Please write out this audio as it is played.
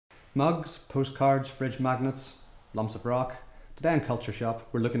Mugs, postcards, fridge magnets, lumps of rock. Today on CultureShop,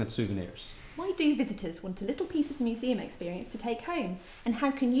 we're looking at souvenirs. Why do visitors want a little piece of museum experience to take home? And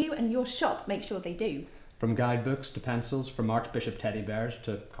how can you and your shop make sure they do? From guidebooks to pencils, from Archbishop teddy bears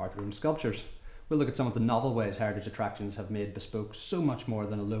to carved room sculptures. We'll look at some of the novel ways heritage attractions have made bespoke so much more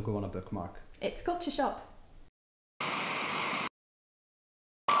than a logo on a bookmark. It's CultureShop.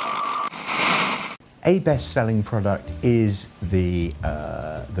 A best-selling product is the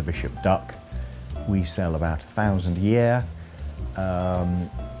Bishop duck. We sell about 1,000 a year.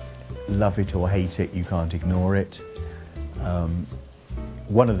 Love it or hate it, you can't ignore it.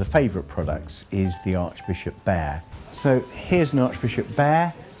 One of the favourite products is the Archbishop bear. So here's an Archbishop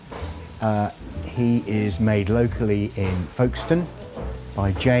bear. He is made locally in Folkestone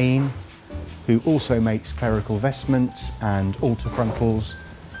by Jane, who also makes clerical vestments and altar frontals.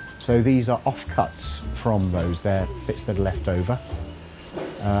 So these are offcuts from those, they're bits that are left over.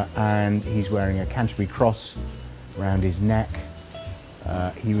 And he's wearing a Canterbury cross around his neck.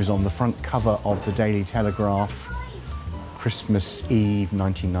 He was on the front cover of the Daily Telegraph, Christmas Eve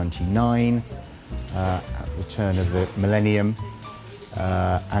 1999, at the turn of the millennium,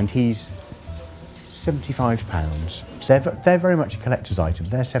 and he's £75. So they're very much a collector's item.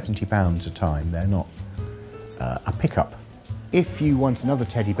 They're £70 a time, they're not a pickup. If you want another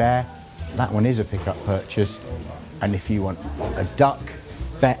teddy bear, that one is a pickup purchase, and if you want a duck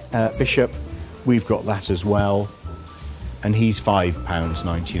bishop, we've got that as well, and he's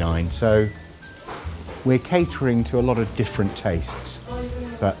 £5.99. So we're catering to a lot of different tastes,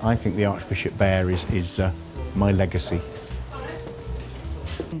 but I think the Archbishop bear is my legacy.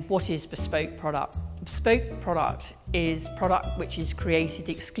 What is bespoke product? Bespoke product is product which is created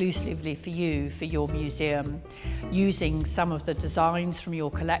exclusively for you, for your museum, using some of the designs from your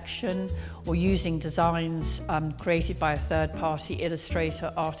collection or using designs created by a third-party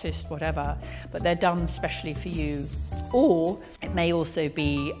illustrator, artist, whatever, but they're done specially for you. Or it may also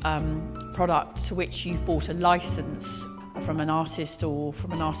be product to which you've bought a license from an artist or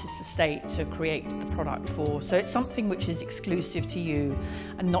from an artist's estate to create the product for. So it's something which is exclusive to you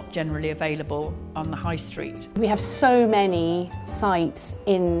and not generally available on the high street. We have so many sites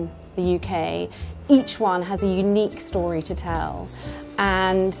in the UK. Each one has a unique story to tell,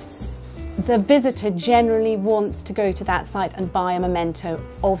 and the visitor generally wants to go to that site and buy a memento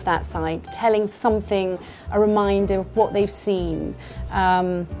of that site, telling something, a reminder of what they've seen.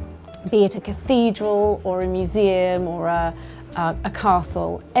 Be it a cathedral or a museum or a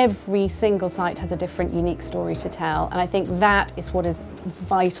castle, every single site has a different unique story to tell, and I think that is what is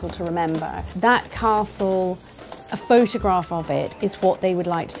vital to remember. That castle, a photograph of it is what they would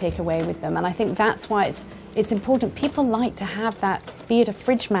like to take away with them, and I think that's why it's important. People like to have that, be it a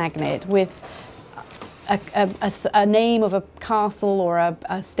fridge magnet with a name of a castle or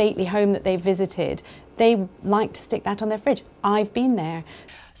a stately home that they've visited. They like to stick that on their fridge. I've been there.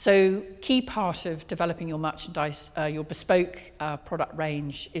 So key part of developing your merchandise, your bespoke product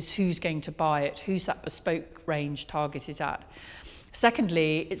range is who's going to buy it, who's that bespoke range targeted at.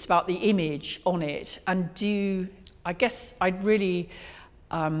 Secondly, it's about the image on it, and I guess I'd really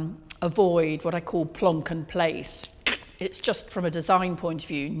avoid what I call plonk and place. It's just from a design point of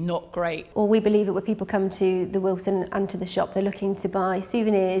view, not great. Or we believe that when people come to the Wilson and to the shop, they're looking to buy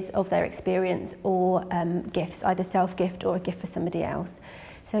souvenirs of their experience or gifts, either self-gift or a gift for somebody else.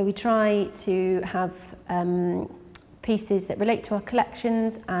 So we try to have pieces that relate to our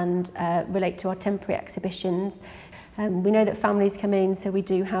collections and relate to our temporary exhibitions. We know that families come in, so we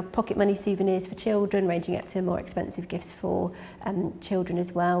do have pocket money souvenirs for children, ranging up to more expensive gifts for children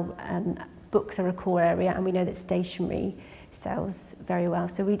as well. Books are a core area, and we know that stationery sells very well.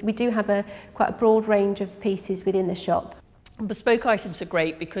 So we do have quite a broad range of pieces within the shop. Bespoke items are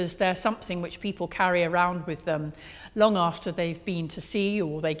great because they're something which people carry around with them long after they've been to see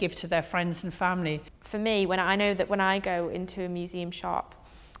or they give to their friends and family. For me, when I go into a museum shop,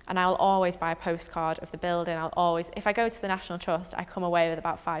 and I'll always buy a postcard of the building, if I go to the National Trust, I come away with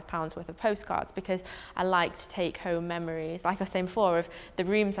about £5 worth of postcards because I like to take home memories, like I was saying before, of the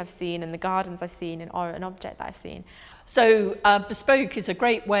rooms I've seen and the gardens I've seen or an object that I've seen. So bespoke is a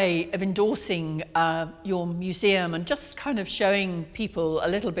great way of endorsing your museum and just kind of showing people a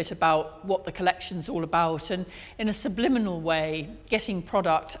little bit about what the collection's all about, and in a subliminal way getting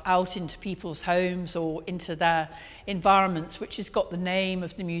product out into people's homes or into their environments, which has got the name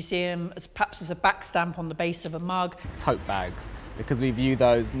of the museum perhaps as a back stamp on the base of a mug. Tote bags, because we view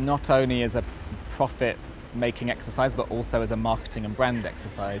those not only as a profit making exercise but also as a marketing and brand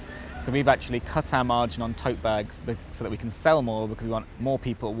exercise. So we've actually cut our margin on tote bags so that we can sell more, because we want more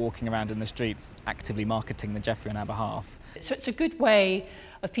people walking around in the streets actively marketing the Jeffrey on our behalf. So it's a good way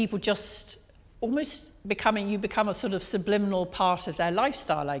of people just almost you become a sort of subliminal part of their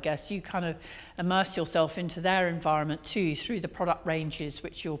lifestyle, I guess. You kind of immerse yourself into their environment too through the product ranges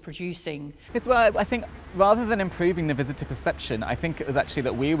which you're producing. Well, I think rather than improving the visitor perception, I think it was actually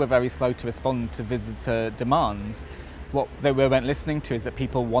that we were very slow to respond to visitor demands. What they weren't listening to is that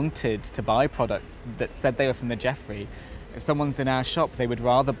people wanted to buy products that said they were from the Jeffrey. If someone's in our shop, they would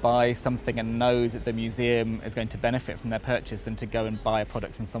rather buy something and know that the museum is going to benefit from their purchase than to go and buy a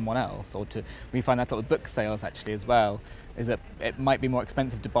product from someone else. We find that with book sales actually as well, is that it might be more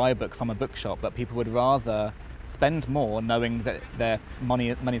expensive to buy a book from a bookshop, but people would rather spend more knowing that their money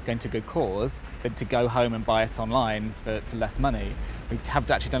is going to a good cause than to go home and buy it online for less money. We have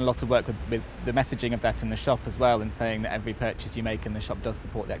actually done a lot of work with the messaging of that in the shop as well, and saying that every purchase you make in the shop does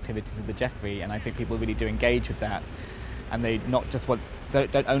support the activities of the Jeffrey, and I think people really do engage with that. And they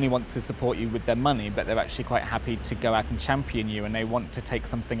don't only want to support you with their money, but they're actually quite happy to go out and champion you, and they want to take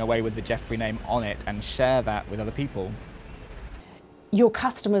something away with the Jeffrey name on it and share that with other people. Your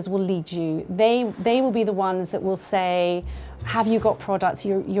customers will lead you. They will be the ones that will say, have you got products?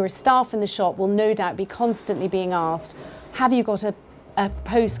 Your staff in the shop will no doubt be constantly being asked, have you got a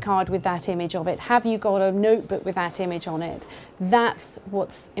postcard with that image of it? Have you got a notebook with that image on it? That's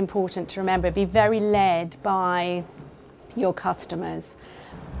what's important to remember. Be very led by your customers.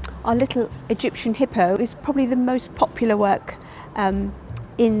 Our little Egyptian hippo is probably the most popular work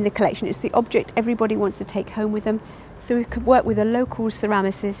in the collection. It's the object everybody wants to take home with them. So we could work with a local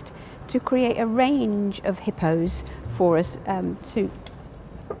ceramicist to create a range of hippos for us and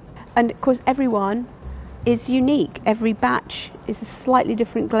of course everyone is unique. Every batch is a slightly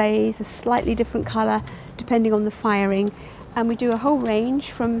different glaze, a slightly different colour depending on the firing, and we do a whole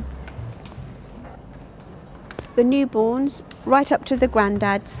range from the newborns right up to the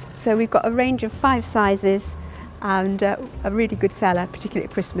granddads. So we've got a range of 5 sizes and a really good seller, particularly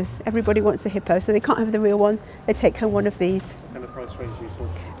at Christmas. Everybody wants a hippo, so they can't have the real one. They take home one of these. And the price range you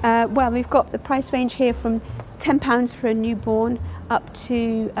saw? Well, we've got the price range here from £10 for a newborn up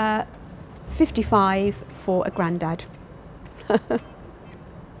to £55 for a grandad.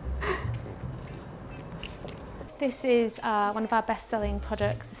 This is one of our best-selling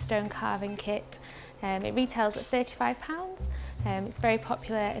products, the stone carving kit. It retails at £35. It's very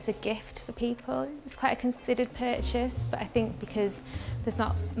popular as a gift for people. It's quite a considered purchase, but I think because there's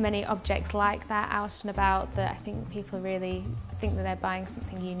not many objects like that out and about, that I think people really think that they're buying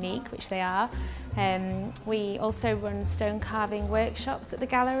something unique, which they are. We also run stone carving workshops at the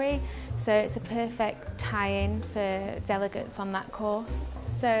gallery, so it's a perfect tie-in for delegates on that course.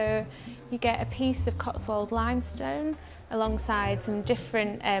 So you get a piece of Cotswold limestone alongside some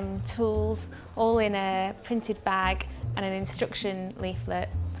different tools, all in a printed bag and an instruction leaflet.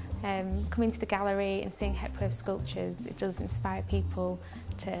 Coming to the gallery and seeing Hepworth sculptures, it does inspire people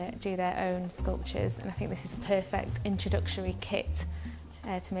to do their own sculptures, and I think this is a perfect introductory kit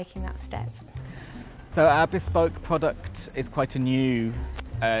to making that step. So our bespoke product is quite a new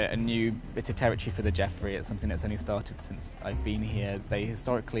bit of territory for the Jeffrey. It's something that's only started since I've been here. They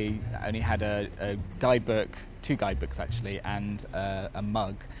historically only had a guidebook, 2 guidebooks actually, and a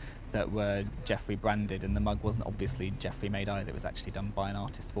mug that were Jeffrey branded, and the mug wasn't obviously Jeffrey made either. It was actually done by an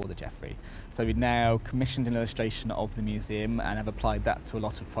artist for the Jeffrey. So we've now commissioned an illustration of the museum and have applied that to a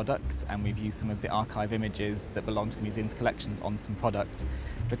lot of product, and we've used some of the archive images that belong to the museum's collections on some product.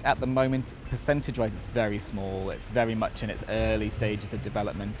 But at the moment, percentage-wise, it's very small. It's very much in its early stages of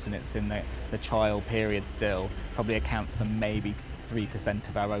development, and it's in the trial period still. Probably accounts for maybe 3%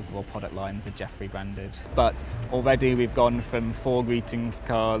 of our overall product lines are Jeffrey branded. But already we've gone from 4 greetings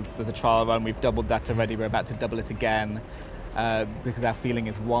cards. There's a trial run. We've doubled that already. We're about to double it again because our feeling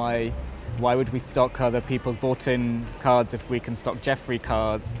is why would we stock other people's bought-in cards if we can stock Jeffrey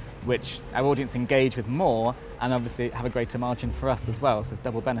cards, which our audience engage with more and obviously have a greater margin for us as well, so it's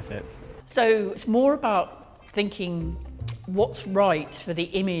double benefits. So it's more about thinking what's right for the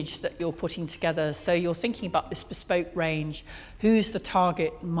image that you're putting together. So you're thinking about this bespoke range, who's the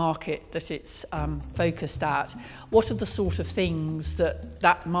target market that it's focused at, what are the sort of things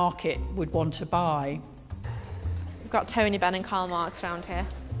that market would want to buy. We've got Tony Benn and Karl Marx around here.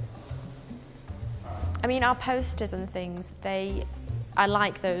 I mean, our posters and things, I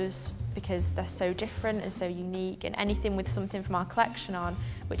like those because they're so different and so unique, and anything with something from our collection on,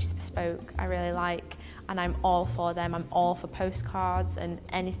 which is bespoke, I really like, and I'm all for them. I'm all for postcards and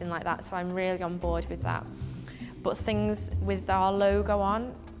anything like that, so I'm really on board with that. But things with our logo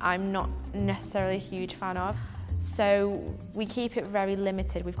on, I'm not necessarily a huge fan of. So we keep it very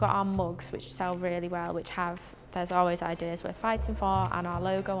limited. We've got our mugs, which sell really well, which have There's Always Ideas Worth Fighting For and our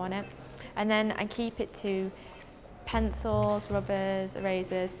logo on it. And then I keep it to pencils, rubbers,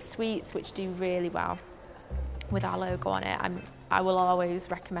 erasers, sweets, which do really well with our logo on it. I will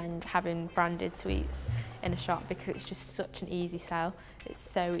always recommend having branded sweets in a shop because it's just such an easy sell. It's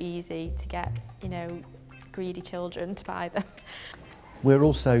so easy to get, you know, greedy children to buy them. We're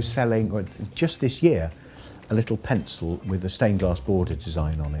also selling, just this year, a little pencil with a stained glass border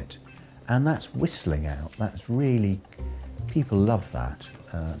design on it. And that's whistling out. That's really, people love that.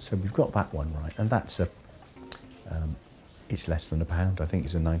 So we've got that one right. And that's it's less than £1. I think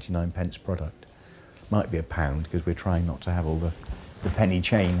it's a 99p product. Might be £1 because we're trying not to have all the penny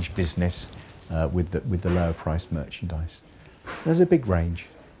change business with the lower priced merchandise. There's a big range.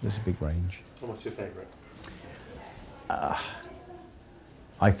 There's a big range. And what's your favourite?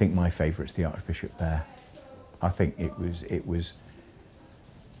 I think my favourite's the Archbishop Bear. I think it was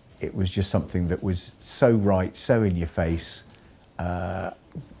just something that was so right, so in your face,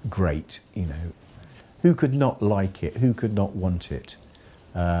 great, you know. Who could not like it? Who could not want it?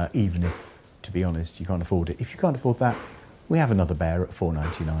 Even if, to be honest, you can't afford it. If you can't afford that, we have another bear at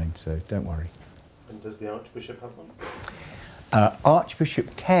 £4.99, so don't worry. And does the Archbishop have one?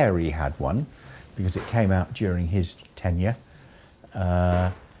 Archbishop Carey had one because it came out during his tenure.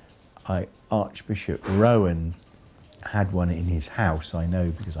 Archbishop Rowan had one in his house, I know,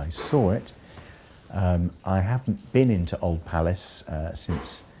 because I saw it. I haven't been into Old Palace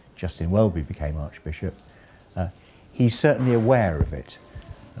since Justin Welby became Archbishop. He's certainly aware of it.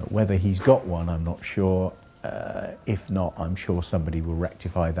 Whether he's got one, I'm not sure. If not, I'm sure somebody will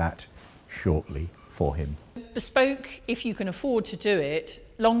rectify that shortly for him. Bespoke, if you can afford to do it,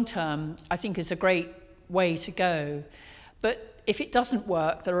 long term, I think is a great way to go. But if it doesn't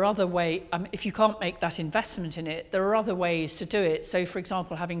work, there are other ways, if you can't make that investment in it, there are other ways to do it. So, for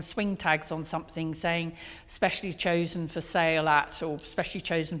example, having swing tags on something saying specially chosen for sale at, or specially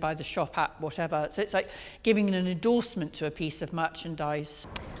chosen by the shop at, whatever. So it's like giving an endorsement to a piece of merchandise.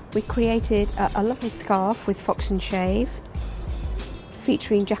 We created a lovely scarf with fox and shave,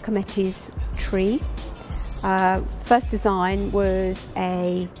 featuring Giacometti's tree. First design was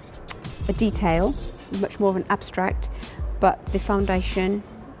a detail, much more of an abstract, but the foundation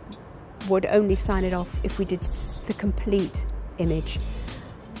would only sign it off if we did the complete image,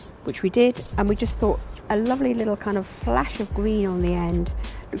 which we did, and we just thought a lovely little kind of flash of green on the end.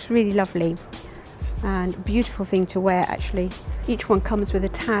 Looks really lovely and a beautiful thing to wear actually. Each one comes with a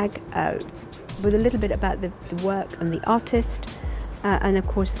tag with a little bit about the work and the artist, and of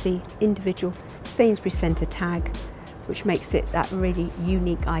course the individual Sainsbury's Centre tag, which makes it that really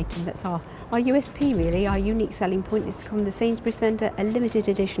unique item. That's our USP really, our unique selling point is to come to the Sainsbury's Centre, a limited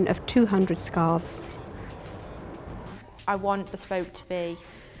edition of 200 scarves. I want Bespoke to be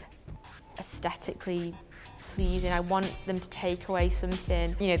aesthetically pleasing. I want them to take away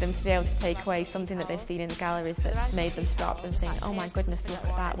something, you know, them to be able to take away something that they've seen in the galleries that's made them stop and think, oh my goodness, look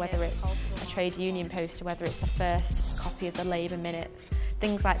at that, whether it's a trade union poster, whether it's the first copy of the Labour minutes,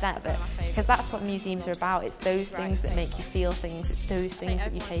 things like that, because that's what museums are about. It's those things that make you feel things, it's those things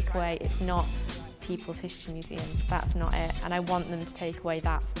that you take away. It's not People's History Museum, that's not it. And I want them to take away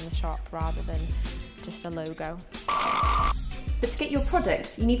that from the shop rather than just a logo. But to get your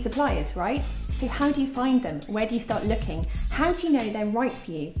products, you need suppliers, right? So how do you find them? Where do you start looking? How do you know they're right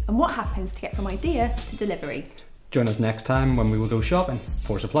for you? And what happens to get from idea to delivery? Join us next time when we will go shopping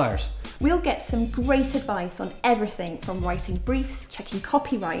for suppliers. We'll get some great advice on everything from writing briefs, checking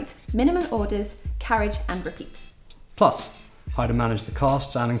copyright, minimum orders, carriage and repeats. Plus, how to manage the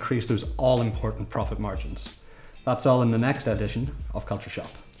costs and increase those all-important profit margins. That's all in the next edition of Culture Shop.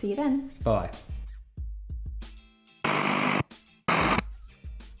 See you then. Bye.